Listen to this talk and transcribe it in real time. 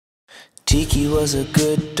Tiki was a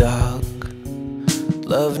good dog,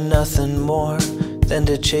 loved nothing more than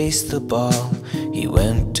to chase the ball. He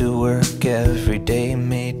went to work every day,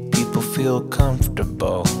 made people feel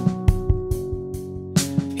comfortable.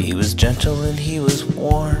 He was gentle and he was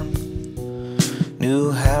warm,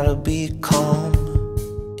 knew how to be calm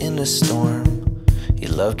in a storm. He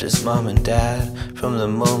loved his mom and dad from the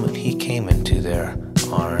moment he came into their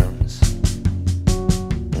arms.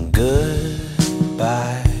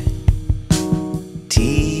 Goodbye,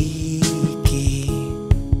 Tiki.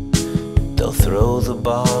 They'll throw the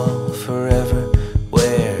ball forever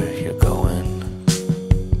where you're going.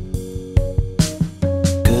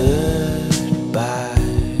 Goodbye,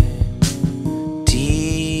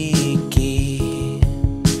 Tiki.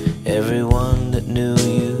 Everyone that knew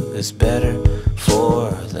you is better for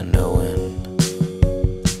the knowing.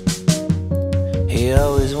 He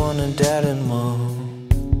always wanted dad and mom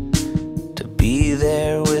to be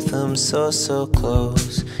there with him so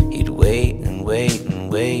close. He'd wait and wait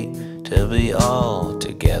and wait to be all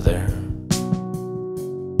together.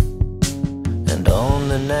 And on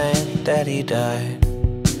the night that he died,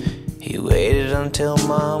 he waited until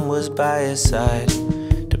mom was by his side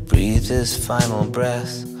to breathe his final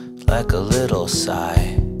breath like a little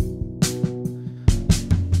sigh.